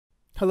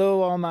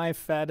Hello, all my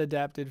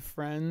fat-adapted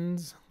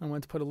friends. I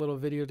want to put a little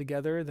video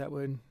together that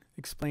would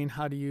explain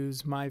how to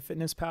use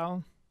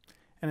MyFitnessPal.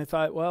 And I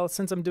thought, well,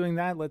 since I'm doing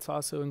that, let's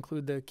also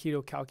include the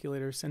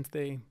keto-calculator since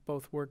they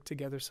both work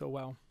together so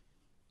well.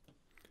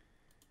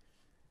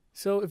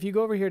 So if you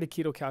go over here to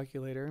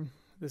keto-calculator,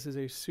 this is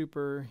a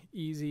super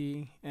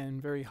easy and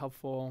very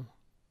helpful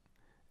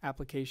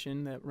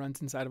application that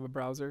runs inside of a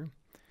browser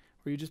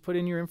where you just put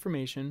in your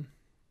information.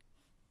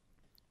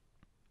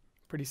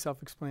 Pretty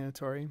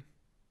self-explanatory.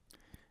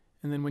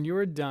 And then when you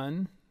are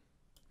done,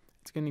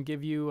 it's going to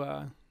give you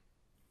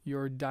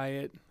your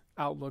diet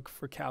outlook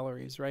for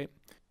calories, right?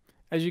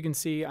 As you can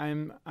see,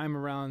 I'm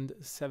around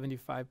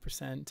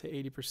 75% to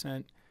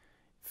 80%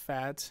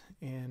 fat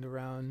and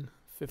around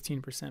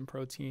 15%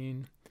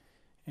 protein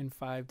and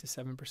 5 to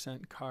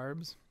 7%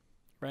 carbs,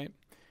 right?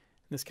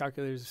 This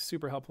calculator is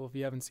super helpful. If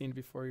you haven't seen it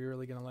before, you're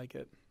really going to like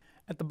it.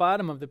 At the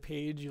bottom of the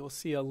page, you'll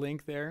see a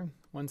link there.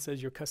 One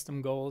says your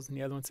custom goals and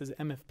the other one says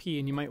MFP,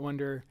 and you might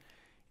wonder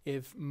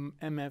if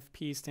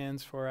MFP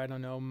stands for, I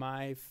don't know,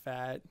 my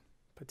fat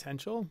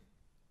potential,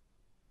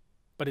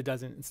 but it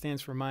doesn't. It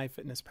stands for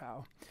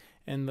MyFitnessPal.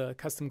 And the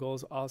custom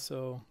goals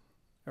also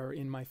are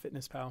in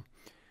MyFitnessPal.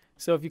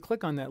 So if you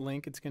click on that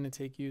link, it's going to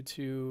take you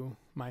to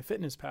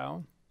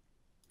MyFitnessPal.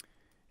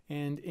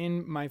 And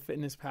in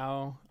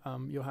MyFitnessPal,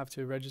 you'll have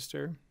to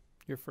register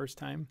your first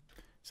time.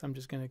 So I'm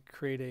just going to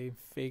create a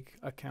fake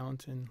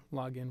account and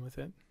log in with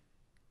it.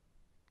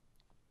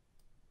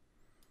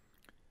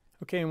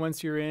 Okay, and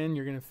once you're in,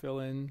 you're going to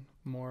fill in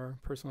more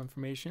personal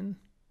information.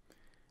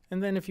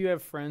 And then if you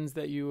have friends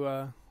that you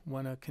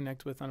want to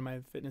connect with on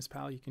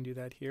MyFitnessPal, you can do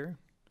that here.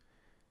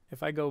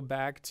 If I go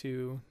back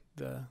to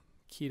the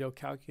keto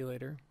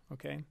calculator,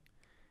 okay,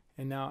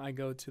 and now I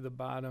go to the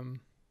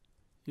bottom,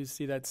 you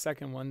see that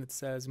second one that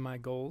says my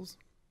goals.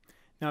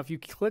 Now if you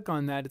click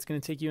on that, it's going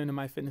to take you into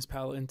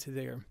MyFitnessPal into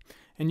there.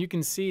 And you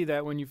can see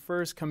that when you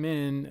first come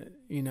in,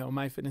 you know,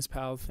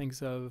 MyFitnessPal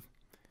thinks of,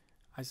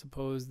 I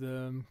suppose,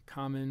 the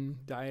common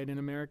diet in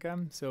America.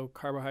 So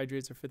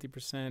carbohydrates are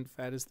 50%,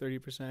 fat is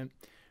 30%,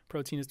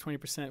 protein is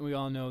 20%. We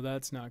all know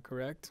that's not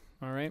correct,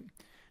 all right?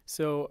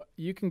 So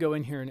you can go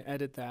in here and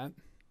edit that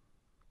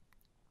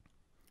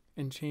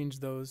and change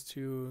those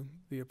to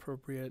the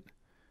appropriate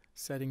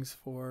settings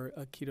for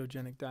a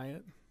ketogenic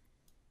diet.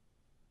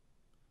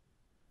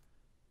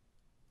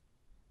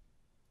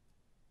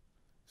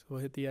 So we'll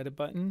hit the edit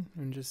button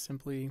and just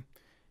simply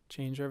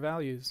change our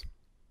values.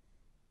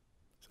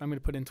 So I'm going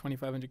to put in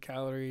 2,500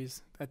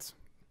 calories. That's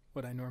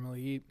what I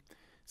normally eat,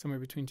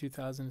 somewhere between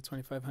 2,000 and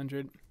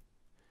 2,500.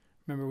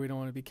 Remember, we don't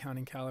want to be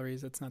counting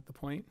calories. That's not the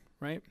point,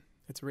 right?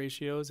 It's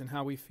ratios and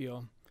how we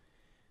feel.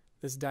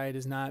 This diet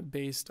is not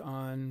based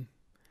on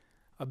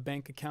a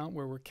bank account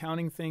where we're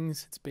counting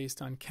things. It's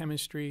based on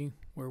chemistry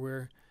where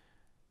we're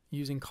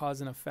using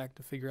cause and effect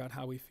to figure out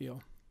how we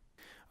feel.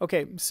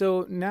 Okay,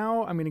 so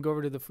now I'm going to go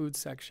over to the food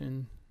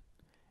section.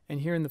 And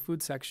here in the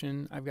food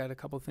section, I've got a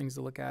couple things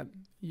to look at.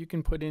 You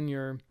can put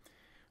in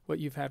what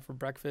you've had for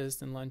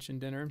breakfast and lunch and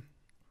dinner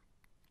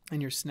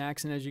and your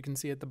snacks. And as you can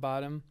see at the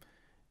bottom,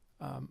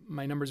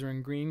 my numbers are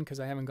in green because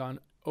I haven't gone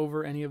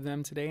over any of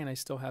them today, and I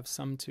still have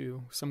some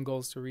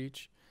goals to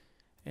reach.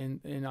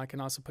 And I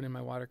can also put in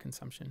my water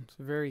consumption. It's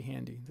very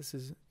handy. This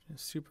is a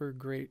super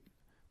great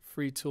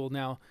free tool.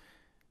 Now,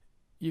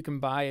 you can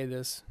buy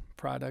this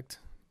product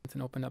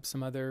and open up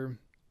some other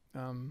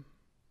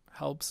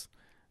helps.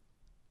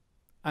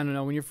 I don't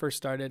know, when you're first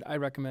started, I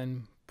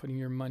recommend putting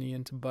your money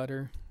into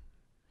butter,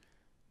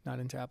 not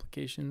into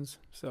applications.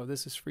 So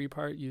this is free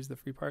part, use the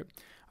free part.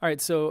 All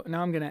right, so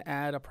now I'm going to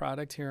add a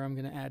product here. I'm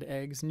going to add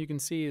eggs, and you can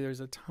see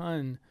there's a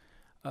ton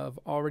of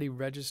already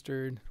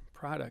registered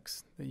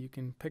products that you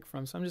can pick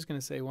from. So I'm just going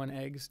to say 1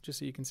 eggs just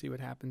so you can see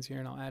what happens here,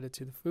 and I'll add it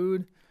to the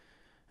food.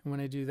 And when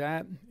I do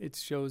that, it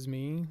shows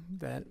me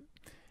that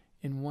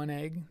in 1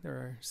 egg, there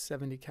are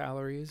 70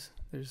 calories.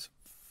 There's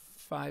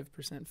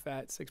 5%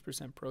 fat,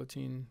 6%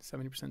 protein,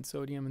 70%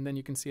 sodium, and then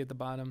you can see at the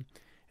bottom,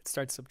 it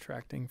starts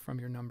subtracting from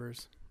your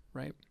numbers,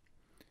 right?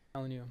 I'm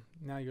telling you,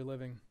 now you're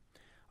living.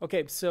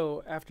 Okay,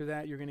 so after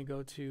that, you're going to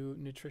go to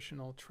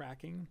Nutritional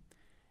Tracking.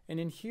 And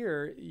in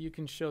here, you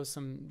can show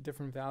some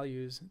different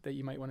values that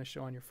you might want to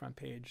show on your front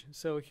page.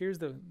 So here's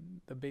the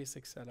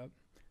basic setup,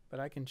 but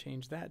I can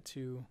change that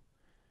to,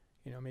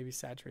 you know, maybe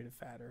saturated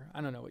fat, or I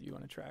don't know what you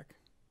want to track.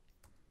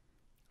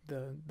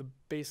 The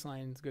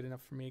baseline is good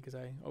enough for me because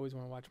I always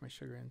want to watch my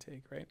sugar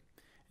intake, right?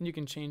 And you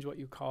can change what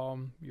you call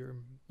your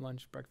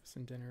lunch, breakfast,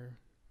 and dinner.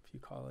 If you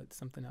call it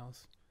something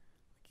else,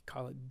 like you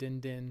call it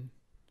din,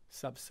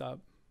 sup,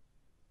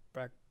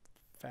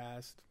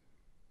 breakfast,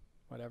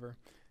 whatever.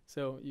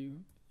 So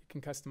you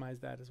can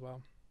customize that as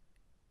well.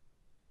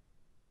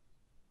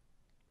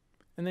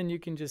 And then you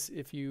can just,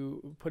 if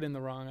you put in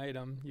the wrong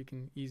item, you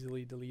can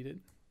easily delete it.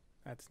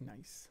 That's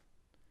nice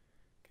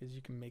because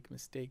you can make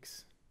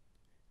mistakes.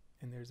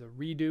 And there's a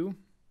redo.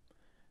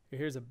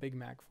 Here's a Big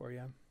Mac for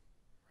you.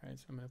 Right,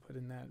 so I'm going to put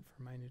in that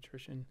for my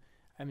nutrition.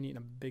 I haven't eaten a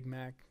Big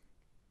Mac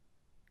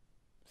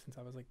since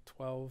I was like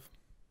 12.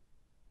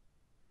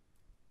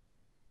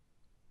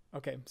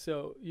 Okay,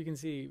 so you can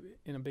see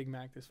in a Big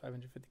Mac there's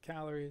 550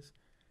 calories.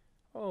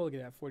 Oh, look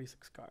at that,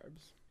 46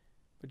 carbs.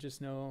 But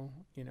just know,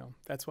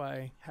 that's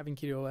why having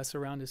Keto OS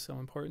around is so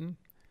important,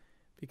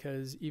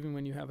 because even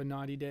when you have a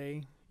naughty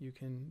day, you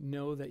can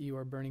know that you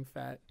are burning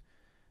fat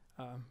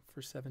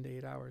for 7 to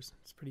 8 hours.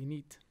 It's pretty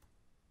neat.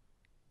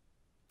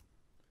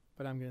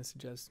 But I'm going to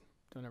suggest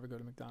don't ever go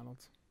to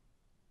McDonald's.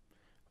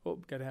 Oh,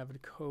 got to have a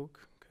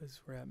Coke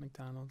because we're at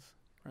McDonald's,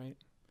 right?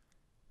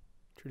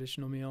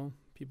 Traditional meal.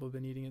 People have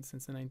been eating it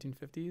since the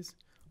 1950s.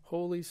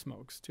 Holy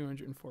smokes,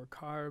 204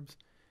 carbs.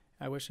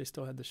 I wish I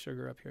still had the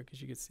sugar up here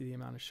because you could see the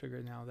amount of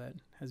sugar now that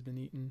has been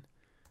eaten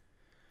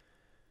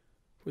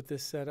with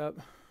this setup.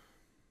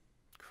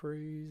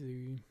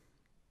 Crazy.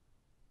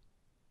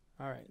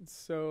 All right,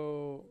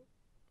 so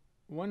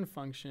one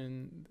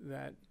function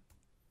that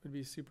would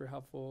be super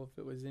helpful if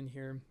it was in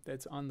here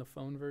that's on the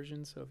phone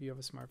version. So if you have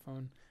a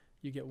smartphone,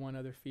 you get one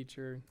other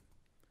feature,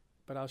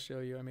 but I'll show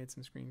you. I made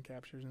some screen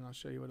captures and I'll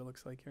show you what it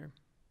looks like here.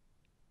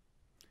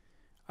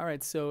 All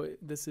right, so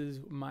this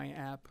is my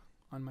app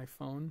on my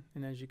phone,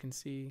 and as you can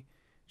see,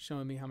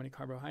 showing me how many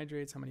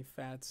carbohydrates, how many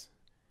fats,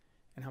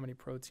 and how many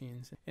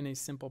proteins in a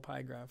simple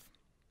pie graph.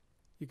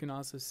 You can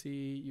also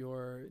see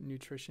your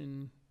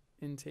nutrition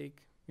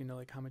intake,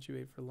 like how much you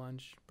ate for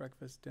lunch,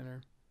 breakfast,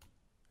 dinner,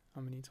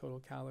 how many total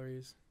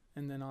calories,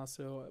 and then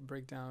also a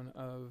breakdown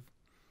of,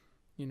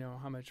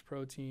 how much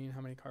protein,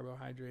 how many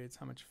carbohydrates,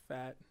 how much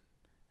fat,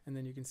 and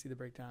then you can see the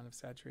breakdown of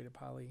saturated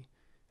poly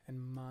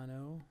and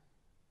mono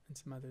and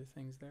some other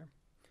things there.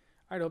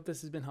 All right, I hope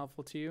this has been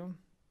helpful to you.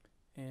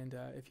 And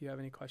if you have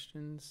any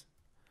questions,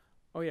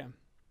 oh yeah,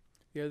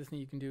 the other thing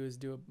you can do is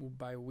do it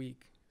by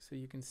week. So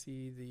you can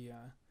see the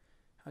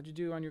how'd you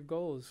do on your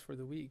goals for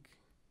the week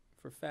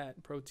for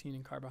fat, protein,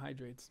 and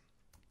carbohydrates.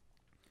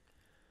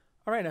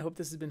 All right, I hope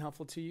this has been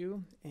helpful to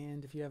you.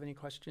 And if you have any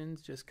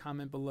questions, just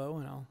comment below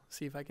and I'll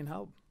see if I can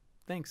help.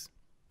 Thanks.